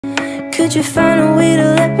Could you find a way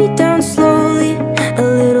to let me down slowly? A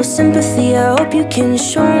little sympathy, I hope you can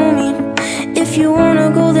show me. If you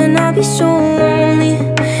wanna go, then I'll be so lonely.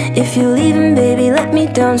 If you're leaving, baby, let me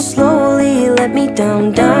down slowly. Let me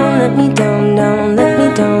down, down, let me down, down. Let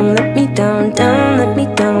me down, let me down, down. Let me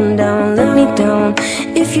down, down, let me down.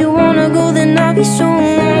 If you wanna go, then I'll be so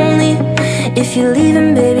lonely. If you're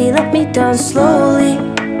leaving, baby, let me down slowly.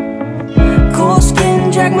 Cold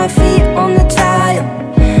skin, drag my feet on the tile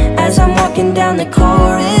as I'm walking down the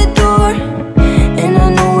corridor. And I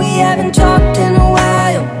know we haven't talked in a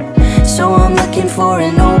while, so I'm looking for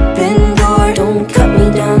an open door. Don't cut me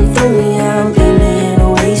down, throw me out, leave me in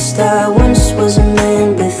a waste. I once was a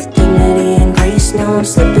man with dignity and grace. Now I'm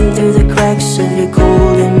slipping through the cracks of your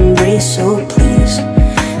cold embrace. So please,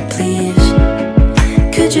 please,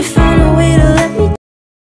 could you find